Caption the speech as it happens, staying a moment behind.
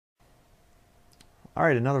All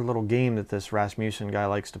right, another little game that this Rasmussen guy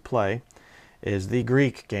likes to play is the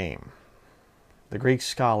Greek game, the Greek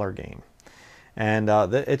scholar game. And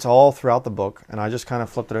it's all throughout the book, and I just kind of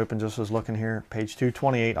flipped it open just as looking here. Page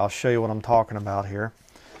 228, I'll show you what I'm talking about here.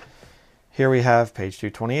 Here we have page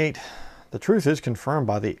 228. The truth is confirmed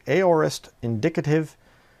by the aorist indicative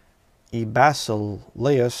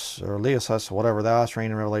basileus, or leus, whatever, thou hast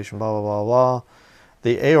reigned in Revelation, blah, blah, blah, blah.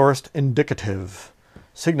 The aorist indicative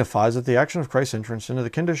signifies that the action of Christ's entrance into the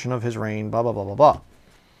condition of his reign, blah, blah, blah, blah, blah.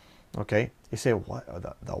 Okay, you say, what?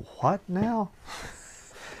 The what now?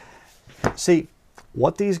 See,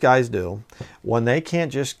 what these guys do, when they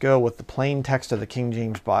can't just go with the plain text of the King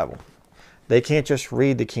James Bible, they can't just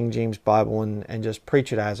read the King James Bible and just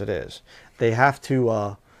preach it as it is. They have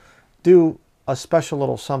to do a special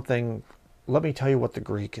little something. Let me tell you what the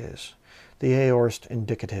Greek is. The aorist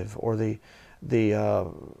indicative, or the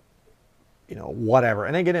whatever.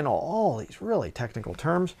 And they get into all these really technical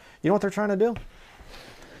terms. You know what they're trying to do?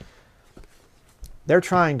 They're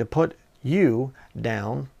trying to put you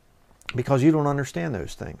down because you don't understand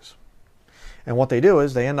those things. And what they do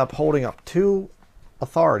is they end up holding up two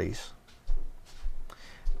authorities.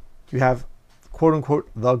 You have, quote unquote,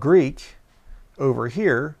 the Greek over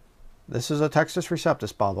here. This is a Textus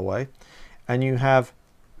Receptus, by the way. And you have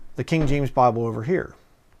the King James Bible over here.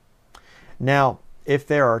 Now, if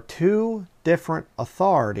there are two different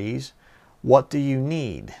authorities, what do you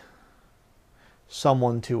need?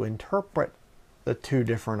 Someone to interpret the two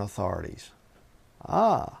different authorities.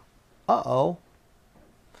 Uh-oh.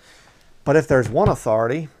 But if there's one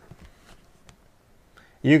authority,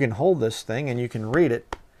 you can hold this thing and you can read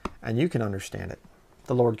it and you can understand it.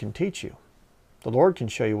 The Lord can teach you. The Lord can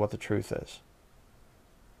show you what the truth is.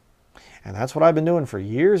 And that's what I've been doing for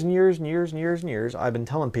years and years and years and years and years. I've been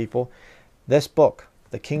telling people, this book,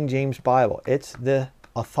 the King James Bible, it's the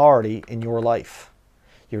authority in your life.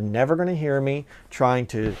 You're never going to hear me trying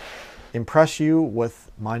to impress you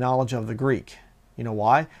with my knowledge of the Greek. You know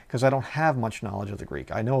why? Because I don't have much knowledge of the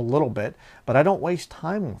Greek. I know a little bit, but I don't waste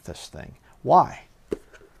time with this thing. Why?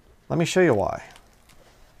 Let me show you why.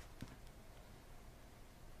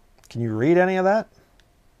 Can you read any of that?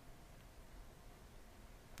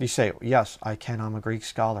 You say, yes, I can. I'm a Greek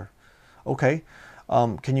scholar. Okay.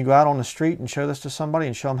 Can you go out on the street and show this to somebody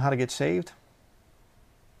and show them how to get saved?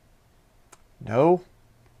 No.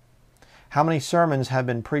 How many sermons have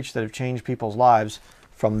been preached that have changed people's lives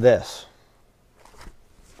from this?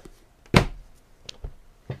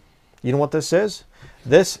 You know what this is?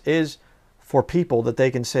 This is for people that they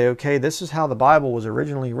can say, okay, this is how the Bible was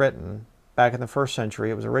originally written back in the first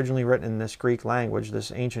century. It was originally written in this Greek language,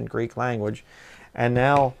 this ancient Greek language. And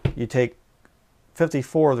now you take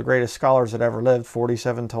 54 of the greatest scholars that ever lived,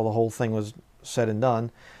 47 till the whole thing was said and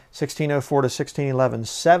done, 1604 to 1611,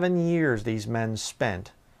 7 years these men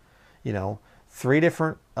spent, you know, 3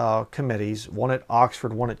 different committees, one at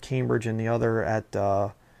Oxford, one at Cambridge, and the other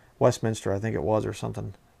at Westminster, I think it was, or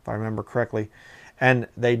something, if I remember correctly. And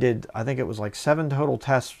they did, I think it was like 7 total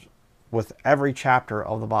tests with every chapter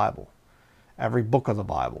of the Bible, every book of the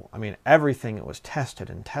Bible. I mean, everything, it was tested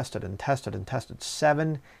and tested and tested and tested.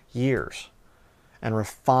 7 years. And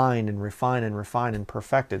refined and refined and refined and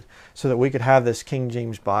perfected so that we could have this King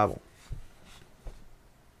James Bible.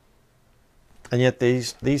 And yet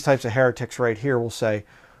these types of heretics right here will say,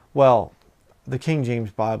 well, the King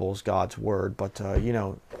James Bible is God's word, but you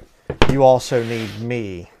know, you also need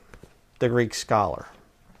me, the Greek scholar,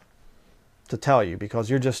 to tell you,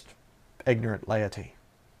 because you're just ignorant laity.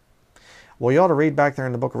 Well, you ought to read back there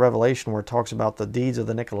in the book of Revelation where it talks about the deeds of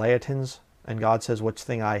the Nicolaitans, and God says, which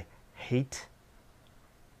thing I hate.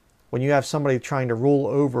 When you have somebody trying to rule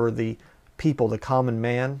over the people, the common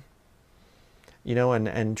man, you know,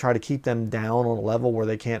 and try to keep them down on a level where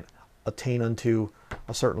they can't attain unto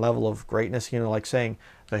a certain level of greatness, you know, like saying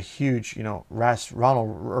the huge, you know,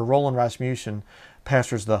 Roland Rasmussen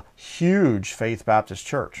pastors the huge Faith Baptist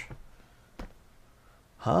Church.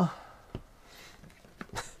 Huh?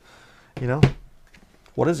 You know,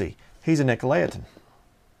 what is he? He's a Nicolaitan.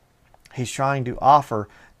 He's trying to offer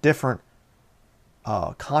different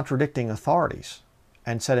contradicting authorities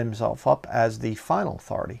and set himself up as the final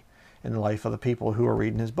authority in the life of the people who are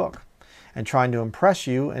reading his book, and trying to impress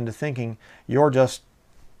you into thinking you're just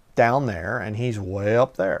down there and he's way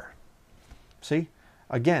up there. See,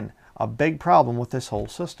 again, a big problem with this whole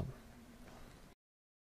system.